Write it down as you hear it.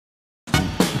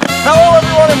Hello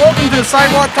everyone and welcome to the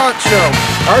Sidewalk Talkshow.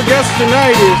 Our guest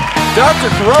tonight is Dr.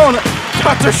 Sharona,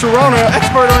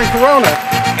 expert on Corona,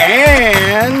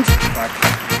 and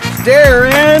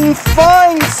Darron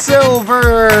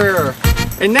Finesilver.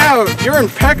 And now your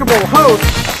impeccable host,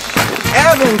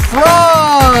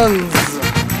 Frenz.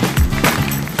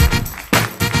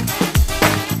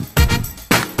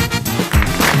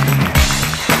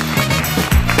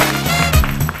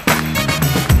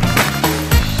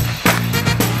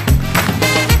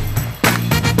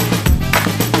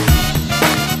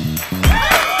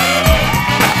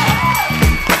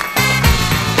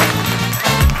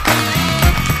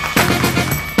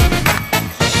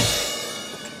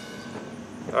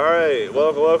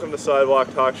 Welcome to Sidewalk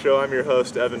Talkshow. I'm your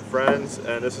host, Frenz,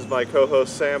 and this is my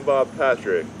co-host, Sam Bob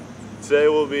Patrick. Today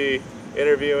we'll be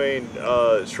interviewing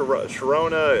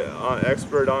Sharona,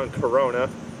 expert on Corona,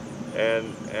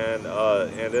 and then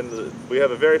we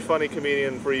have a very funny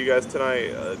comedian for you guys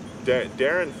tonight,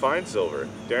 Darron Finesilver.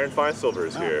 Darron Finesilver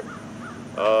is here.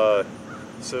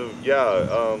 So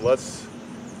yeah, let's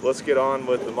get on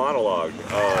with the monologue.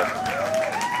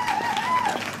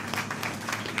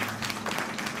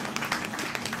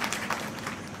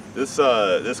 This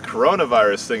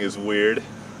coronavirus thing is weird,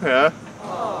 yeah?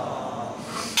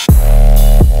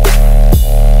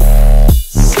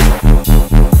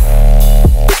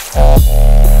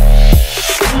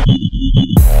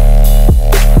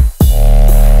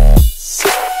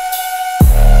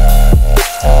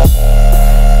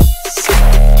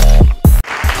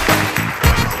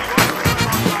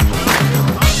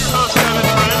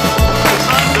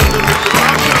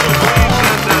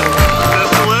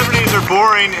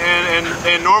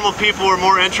 People are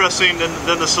more interesting than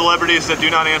the celebrities that do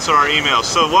not answer our emails.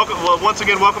 So once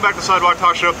again, welcome back to Sidewalk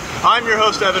Talk Show. I'm your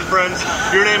host, Frenz.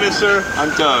 Your name is, sir? I'm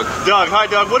Doug. Doug. Hi,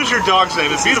 Doug. What is your dog's name?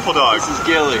 It's a beautiful dog. This is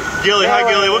Gilly. Gilly. Hi,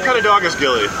 Gilly. What kind of dog is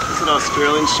Gilly? It's an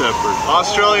Australian Shepherd.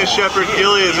 Australian Shepherd.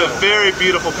 Gilly is a very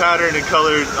beautiful pattern and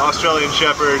colored Australian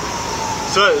Shepherd.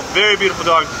 So, very beautiful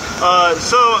dog.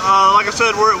 Like I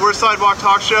said, we're a Sidewalk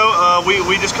Talk Show.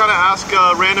 We just kind of ask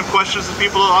random questions to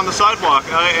people on the sidewalk.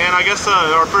 And I guess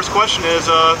our first question is,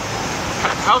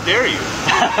 how dare you?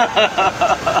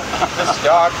 This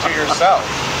dog to yourself.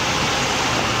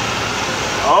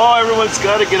 Oh, everyone's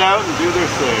got to get out and do their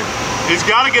thing. He's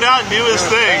got to get out and do his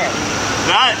thing.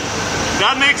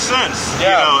 That makes sense.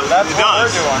 Yeah, you know, that's it what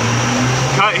does. we're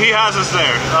doing. He has us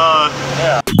there.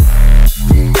 Yeah.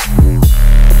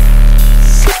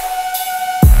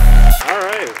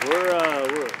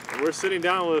 We're sitting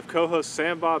down with co-host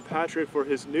Sam Bob Patrick for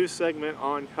his new segment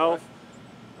on health.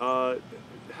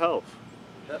 Health.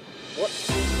 What?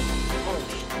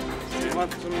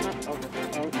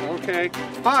 Oh, okay.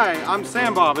 Hi, I'm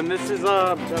Sam Bob, and this is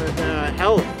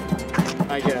health,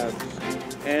 I guess.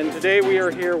 And today we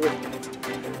are here with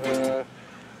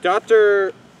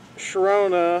Dr.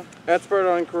 Sharona,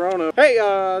 expert on Corona. Hey,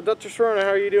 Dr. Sharona, how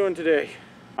are you doing today?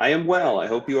 I am well. I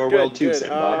hope you are well too, Sam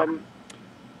Bob.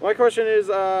 My question is,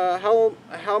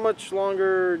 how much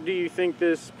longer do you think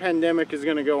this pandemic is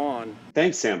going to go on?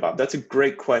 Thanks, Sam Bob. That's a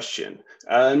great question.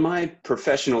 In my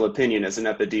professional opinion as an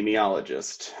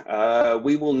epidemiologist,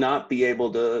 we will not be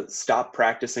able to stop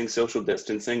practicing social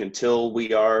distancing until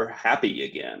we are happy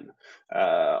again.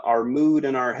 Our mood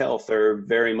and our health are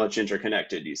very much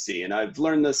interconnected, you see, and I've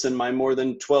learned this in my more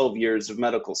than 12 years of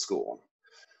medical school.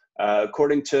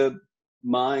 According to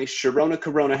my Sharona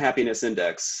Corona Happiness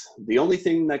Index, the only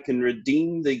thing that can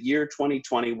redeem the year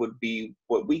 2020 would be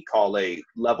what we call a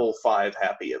level 5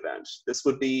 happy event. This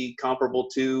would be comparable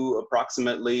to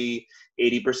approximately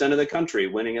 80% of the country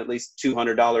winning at least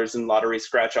 $200 in lottery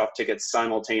scratch-off tickets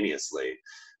simultaneously,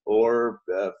 or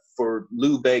for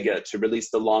Lou Bega to release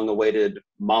the long-awaited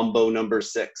Mambo No.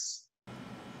 6.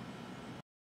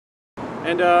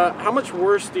 And how much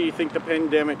worse do you think the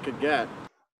pandemic could get?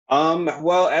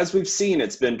 Well, as we've seen,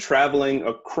 it's been traveling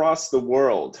across the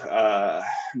world.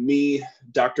 Me,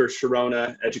 Dr.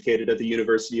 Sharona, educated at the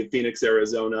University of Phoenix,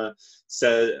 Arizona,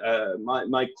 said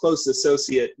my close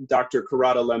associate, Dr.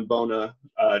 Carrata Lambona,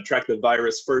 tracked the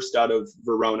virus first out of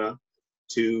Verona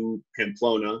to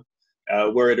Pamplona,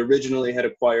 where it originally had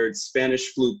acquired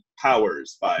Spanish flu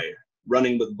powers by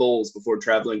running with bulls before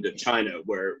traveling to China,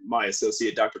 where my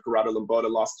associate, Dr. Carrata Lambona,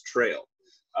 lost the trail.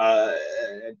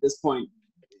 At this point,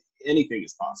 anything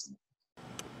is possible.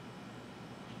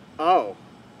 Oh,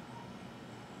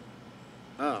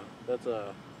 that's you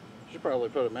should probably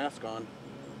put a mask on.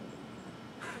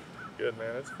 Good,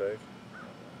 man. It's fake.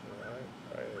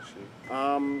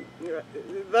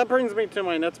 That brings me to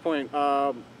my next point.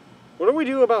 What do we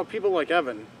do about people like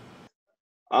Evan?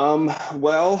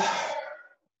 Well,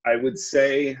 I would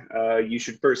say you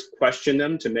should first question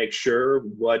them to make sure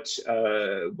what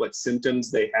symptoms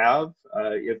they have,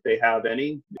 if they have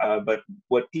any. But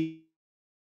what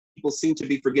people seem to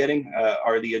be forgetting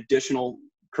are the additional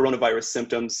coronavirus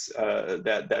symptoms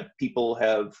that people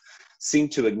have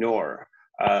seemed to ignore.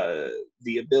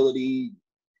 The ability,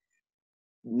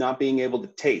 not being able to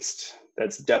taste,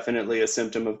 that's definitely a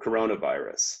symptom of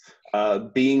coronavirus.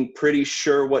 Being pretty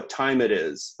sure what time it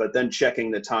is, but then checking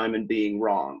the time and being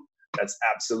wrong, that's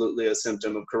absolutely a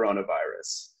symptom of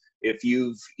coronavirus. If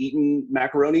you've eaten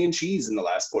macaroni and cheese in the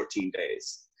last 14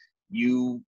 days,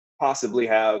 you possibly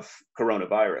have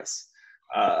coronavirus.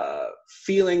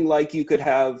 Feeling like you could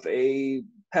have a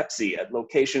Pepsi at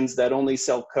locations that only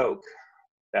sell Coke,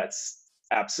 that's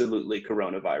absolutely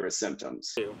coronavirus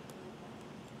symptoms.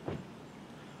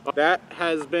 That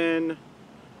has been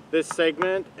this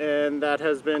segment, and that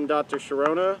has been Dr.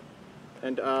 Sharona,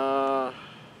 and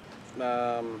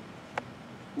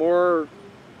more,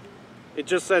 it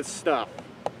just says stuff.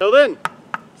 Till then,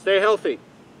 stay healthy.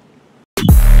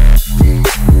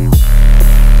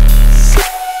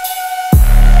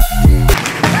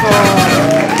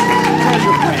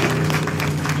 Treasure Planet.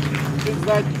 Is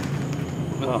that,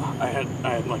 oh, I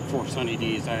had like 4 Sunny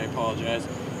D's, I apologize.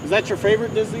 Is that your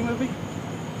favorite Disney movie?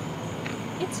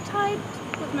 It's tied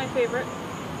with my favorite,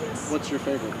 yes. What's your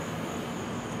favorite?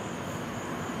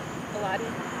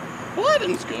 Aladdin.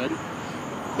 Aladdin's good.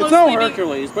 It's no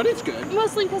Hercules, but it's good.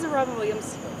 Mostly because of Robin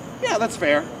Williams. Yeah, that's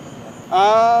fair.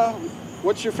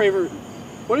 What is your favorite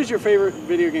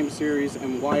video game series,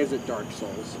 and why is it Dark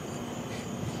Souls?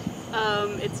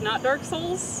 It's not Dark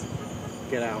Souls.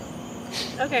 Get out.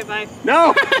 Okay, bye.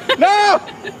 No! No!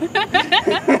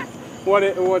 What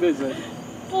is it?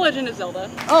 The Legend of Zelda.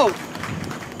 Oh!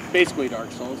 Basically Dark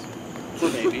Souls. For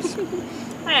babies.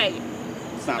 Hey,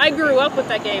 It's not I for grew babies. up with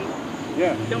that game.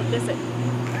 Yeah. Don't diss it.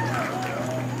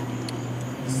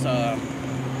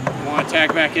 Want to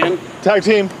tag back in? Tag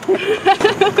team.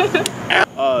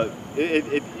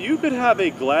 If you could have a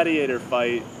gladiator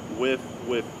fight with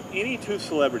any 2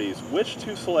 celebrities, which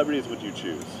 2 celebrities would you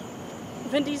choose?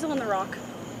 Vin Diesel and The Rock.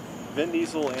 Vin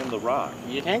Diesel and The Rock.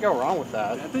 You can't go wrong with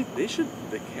that. Yeah,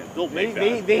 they'll make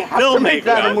that. They have to make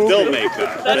that a movie. They'll make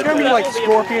that. That's gonna be like That will be a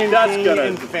Scorpion That's King gonna-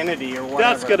 Infinity or whatever.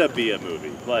 That's gonna be a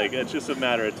movie. Like, it's just a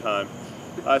matter of time.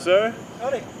 Hi, sir.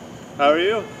 Howdy. How are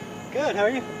you? Good, how are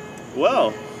you?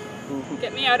 Well.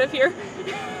 Get me out of here.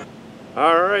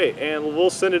 All right, and we'll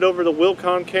send it over to Will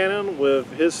Concannon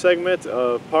with his segment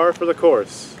of Par for the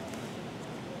Course.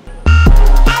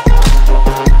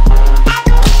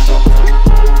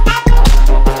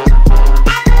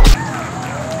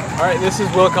 Alright, this is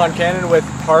Will Concannon with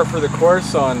Par for the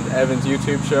Course on Evan's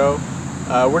YouTube show.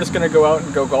 We're just going to go out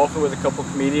and go golfing with a couple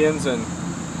comedians and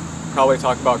probably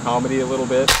talk about comedy a little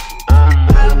bit.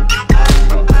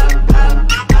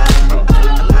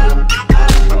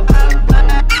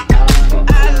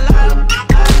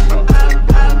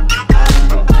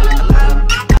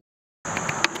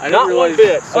 Not one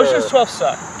bit. Ocean's 12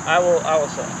 suck. I will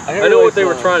say. I know what they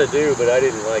were trying to do, but I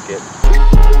didn't like it.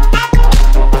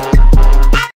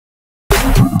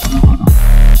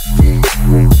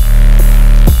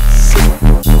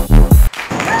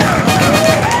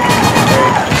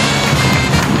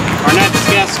 Our next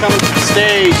guest coming to the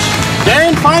stage,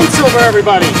 Darron Finesilver,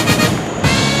 everybody.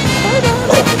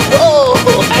 Oh,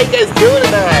 how you guys doing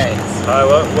tonight? Hi,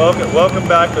 welcome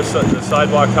back to the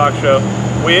Sidewalk Talkshow.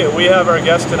 We have our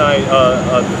guest tonight,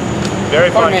 a very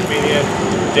fine comedian,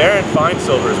 Darron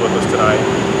Finesilver is with us tonight,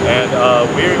 and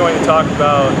we are going to talk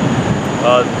about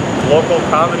local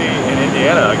comedy in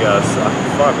Indiana, I guess.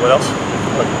 Fuck, what else?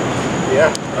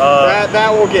 Yeah,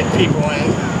 that will get people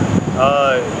in.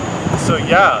 So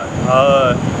yeah,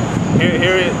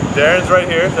 here Darron's right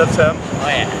here. That's him. Oh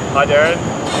yeah. Hi, Darron.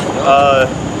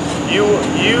 You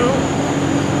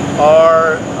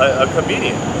are a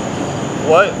comedian.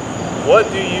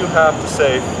 What do you have to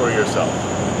say for yourself?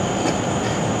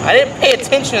 I didn't pay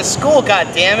attention to school,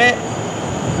 goddammit.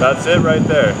 That's it right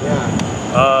there.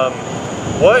 Yeah.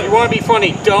 What You want to be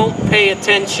funny? Don't pay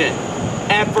attention,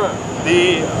 ever.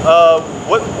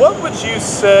 what would you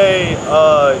say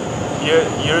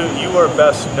you are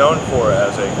best known for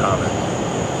as a comic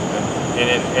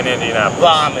in Indianapolis?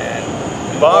 Bombing.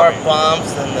 More Bombing.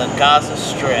 bombs than the Gaza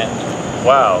Strip.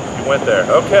 Wow, you went there.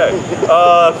 Okay.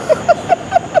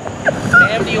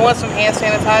 Ma'am, do you want some hand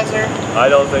sanitizer? I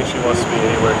don't think she wants to be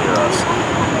anywhere near us.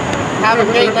 Have a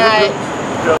great night.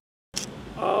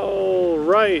 All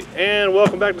right, and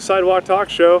welcome back to Sidewalk Talk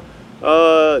Show.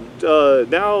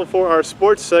 Now for our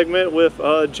sports segment with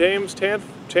James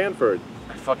Tanford.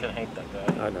 I fucking hate that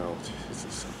guy. I know.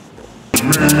 Jesus.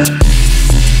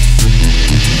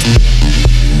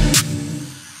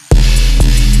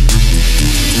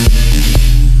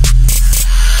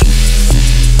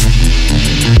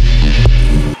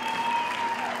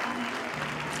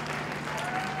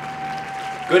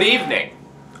 Good evening.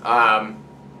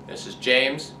 This is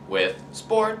James with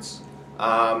sports.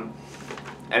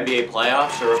 NBA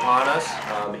playoffs are upon us.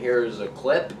 Here's a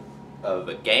clip of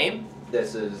a game.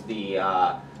 This is the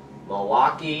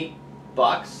Milwaukee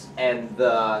Bucks and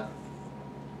the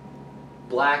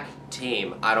black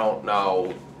team. I don't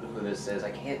know who this is.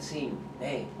 I can't see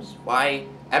names. Why,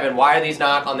 Evan, why are these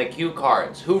not on the cue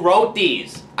cards? Who wrote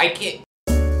these? I can't.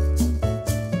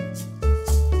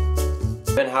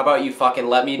 Evan, how about you fucking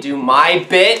let me do my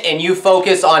bit and you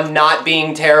focus on not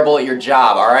being terrible at your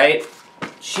job, alright?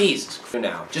 Jesus.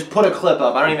 Now, just put a clip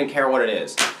up. I don't even care what it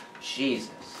is.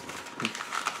 Jesus.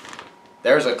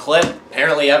 There's a clip.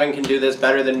 Apparently Evan can do this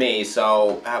better than me,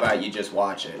 so how about you just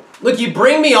watch it? Look, you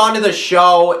bring me onto the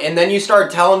show and then you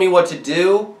start telling me what to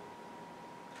do.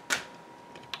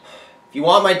 If you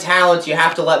want my talent, you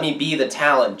have to let me be the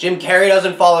talent. Jim Carrey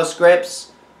doesn't follow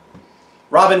scripts.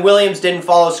 Robin Williams didn't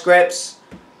follow scripts.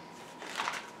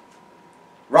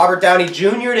 Robert Downey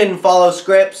Jr. didn't follow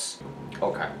scripts.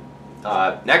 Okay.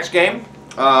 Next game.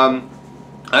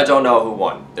 I don't know who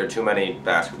won. There are too many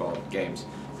basketball games.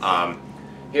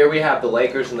 Here we have the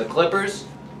Lakers and the Clippers.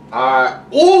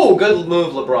 Ooh, good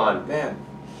move, LeBron. Man.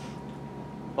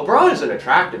 LeBron is an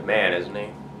attractive man, isn't he?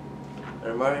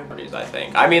 Everybody? I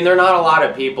think. I mean, there are not a lot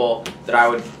of people that I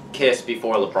would kiss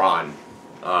before LeBron.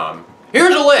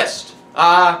 Here's a list.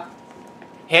 Hannah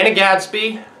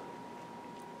Gadsby.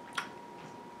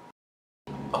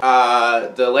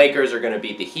 The Lakers are going to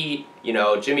beat the Heat. You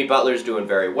know, Jimmy Butler's doing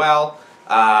very well.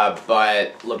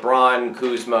 But LeBron,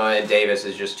 Kuzma, and Davis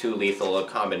is just too lethal a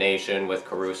combination with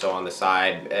Caruso on the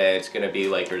side. It's going to be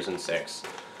Lakers in 6.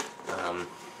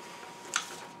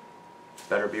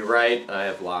 Better be right. I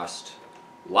have lost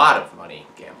a lot of money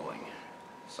gambling.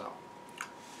 So,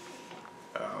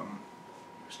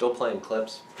 still playing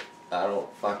clips.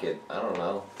 Fuck it. I don't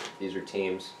know. These are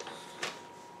teams.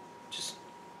 Just,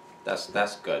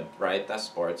 that's good, right? That's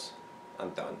sports.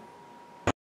 I'm done.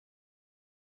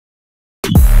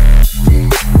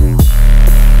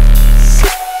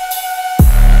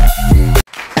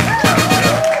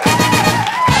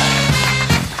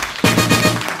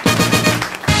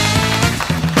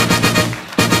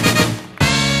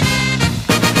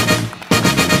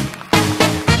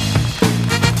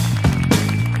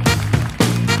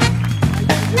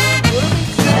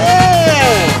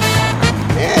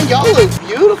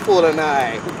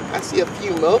 Tonight. I see a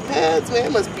few mopeds,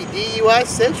 man. Must be DUI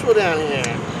Central down here.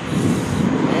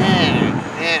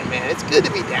 Man, it's good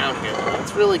to be down here.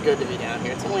 It's really good to be down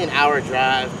here. It's only an hour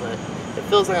drive, but it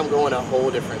feels like I'm going to a whole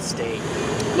different state.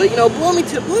 But you know,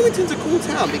 Bloomington's a cool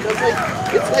town because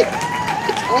it's like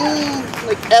its own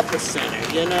like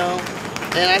epicenter, you know.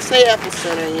 And I say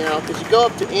epicenter, you know, because you go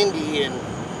up to Indy and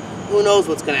who knows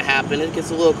what's going to happen. It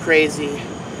gets a little crazy,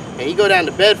 and you go down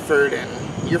to Bedford and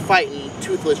you're fighting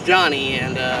Toothless Johnny,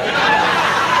 and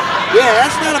yeah,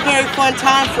 that's not a very fun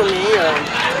time for me.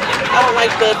 I don't like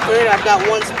Bedford. I've got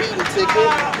one speeding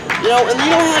ticket, you know, and you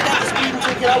know how I got the speeding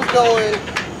ticket? I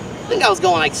think I was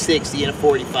going like 60 and a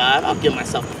 45. I'll give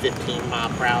myself a 15 mile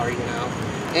per hour, you know.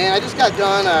 And I just got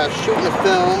done shooting a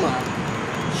film,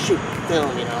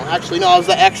 you know. Actually, no, I was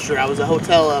an extra. I was a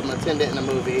hotel attendant in a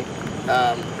movie.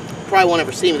 Probably won't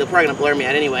ever see me. They're probably gonna blur me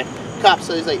out anyway. Cop,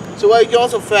 so he's like, so why are you going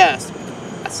so fast?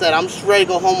 I said, I'm just ready to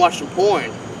go home watch some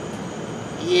porn.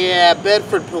 Yeah,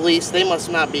 Bedford police, they must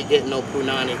not be getting no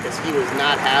punani because he was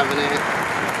not having it.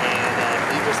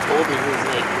 And he just told me, he's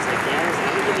like, yeah,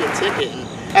 I'm gonna give you a ticket. And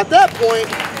at that point,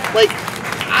 like,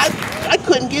 I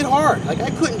couldn't get hard. Like,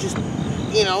 I couldn't just,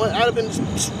 you know, I'd have been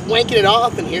just wanking it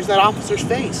off, and here's that officer's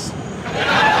face.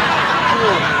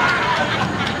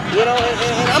 You know,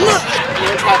 and I'm not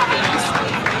anti-police,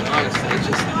 honestly. It's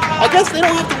just, I guess they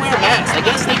don't have to wear masks. I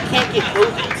guess they can't get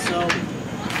COVID. So,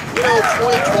 you know,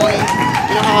 2020,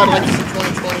 you know how I'd like to see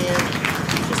 2020 in?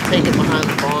 Just take it behind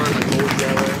the barn like old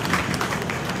Yeller.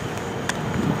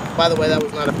 By the way, that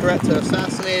was not a threat to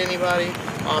assassinate anybody.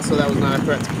 Also, that was not a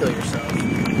threat to kill yourself.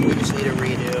 We just need a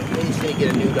redo. We just need to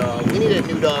get a new dog. We need a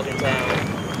new dog in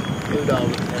town. New dog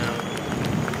in town.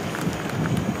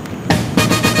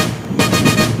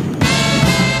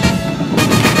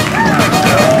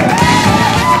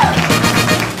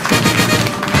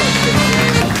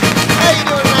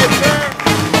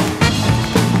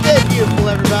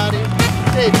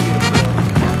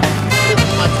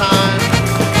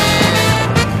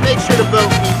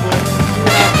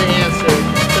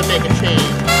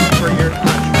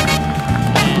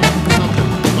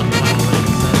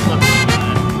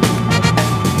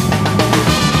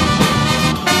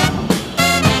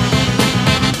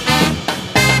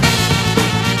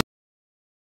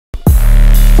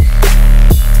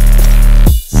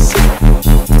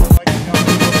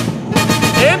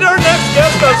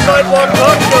 of Sidewalk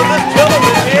Talkshow, this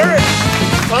gentleman here,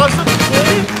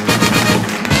 possibly.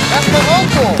 That's my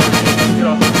uncle.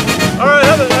 All right,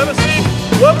 have a seat.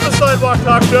 Welcome to Sidewalk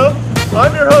Talkshow.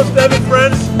 I'm your host, Evan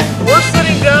Frenz. We're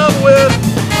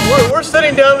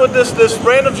sitting down with this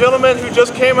random gentleman who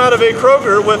just came out of a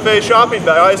Kroger with a shopping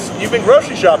bag. You've been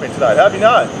grocery shopping tonight, have you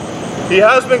not? He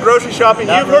has been grocery shopping.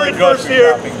 Not You've really heard it first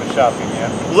here. Shopping, yeah.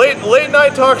 Late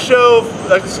night talk show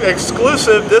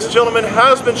exclusive. This gentleman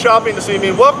has been shopping this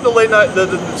evening. Welcome to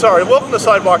welcome to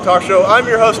Sidewalk Talk Show. I'm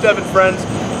your host, Evan Frenz.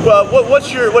 Well, what's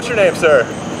your name, sir?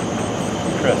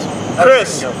 Chris.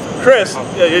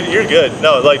 Yeah, you're good.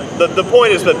 No, like the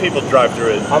point is that people drive through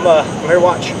it. I'm here to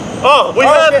watch. Oh, we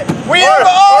have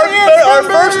our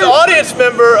first audience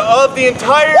member of the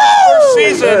entire first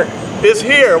season is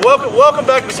here. Welcome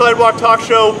back to Sidewalk Talk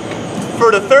Show for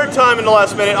the third time in the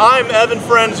last minute. I'm Evan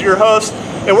Frenz, your host,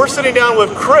 and we're sitting down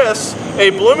with Chris,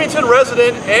 a Bloomington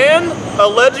resident and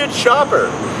alleged shopper.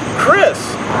 Chris,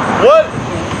 what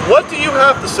do you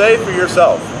have to say for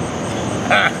yourself?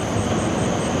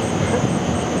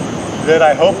 That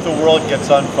I hope the world gets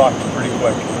unfucked pretty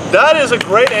quick. That is a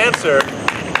great answer.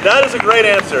 That is a great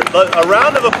answer. A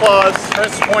round of applause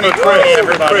Chris for 2020, Chris.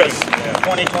 everybody. Chris.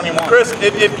 2021. Chris,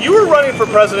 if you were running for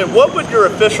president, what would your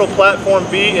official platform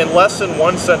be in less than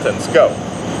one sentence? Go.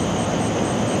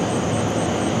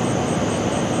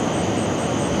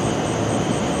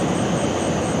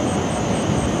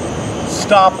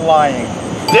 Stop lying.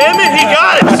 Damn it, he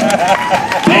got it!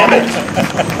 Damn it!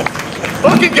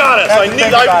 Fucking got us! I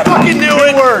fucking knew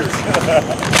it! Words.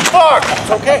 Fuck!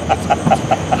 It's okay.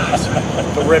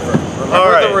 The river. Remember All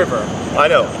right. the river. I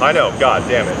know. God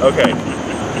damn it. Okay.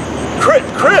 Chris,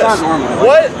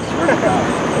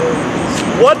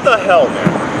 what the hell,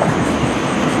 man?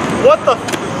 What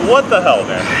the hell,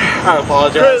 man? I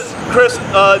apologize. Chris,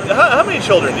 how many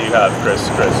children do you have, Chris?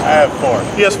 I have 4.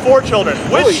 He has 4 children.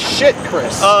 Holy shit,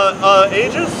 Chris.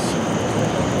 Ages?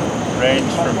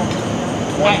 Range from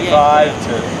 25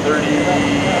 to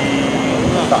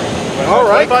 35. All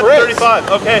right, 25 Chris. to 35.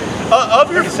 Okay.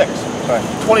 Of your 36. Sorry.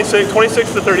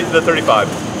 26 to 35.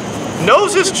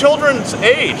 Knows his children's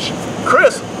age.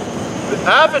 Chris,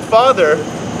 avid father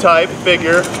type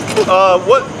figure.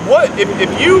 If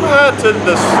you had to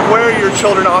square your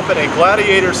children off in a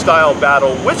gladiator style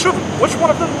battle, which one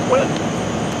of them would win?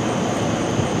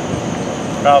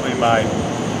 Probably my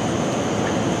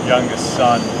youngest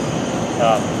son.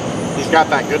 He's got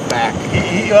that good back.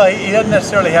 He doesn't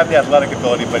necessarily have the athletic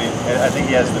ability, but I think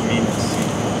he has the meanness.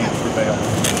 He'd prevail.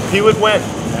 He would win.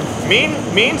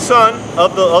 Mean son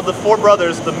of the 4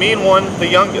 brothers, the mean one, the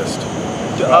youngest.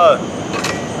 Not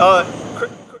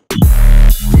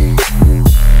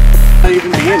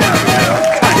even begin now.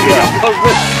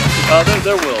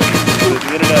 There will.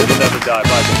 The internet will never die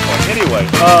by this point. Anyway,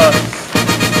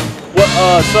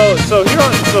 so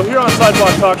here on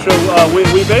Sidewalk Talk Show, we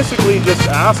basically just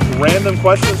ask random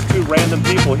questions to random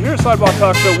people. Here at Sidewalk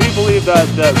Talk Show, we believe that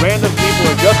random people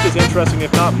are just as interesting,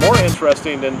 if not more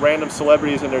interesting, than random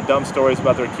celebrities and their dumb stories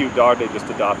about their cute dog they just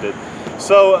adopted.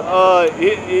 So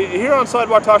here on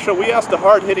Sidewalk Talk Show, we ask the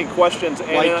hard-hitting questions.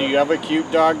 And, Like, do you have a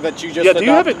cute dog that you just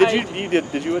adopted? adopted? Do you have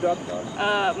it? Did you adopt a dog?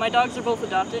 My dogs are both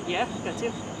adopted. Yeah, got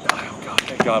 2. Oh God!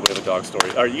 Thank God we have a dog story.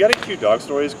 All right, you got any cute dog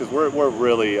stories? Because we're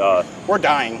really We're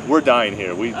dying. We're dying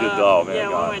here. We did. Oh man, yeah,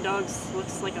 God. one of my dogs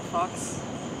looks like a fox.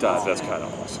 That's kind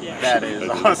of awesome. Yeah. That is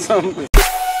awesome.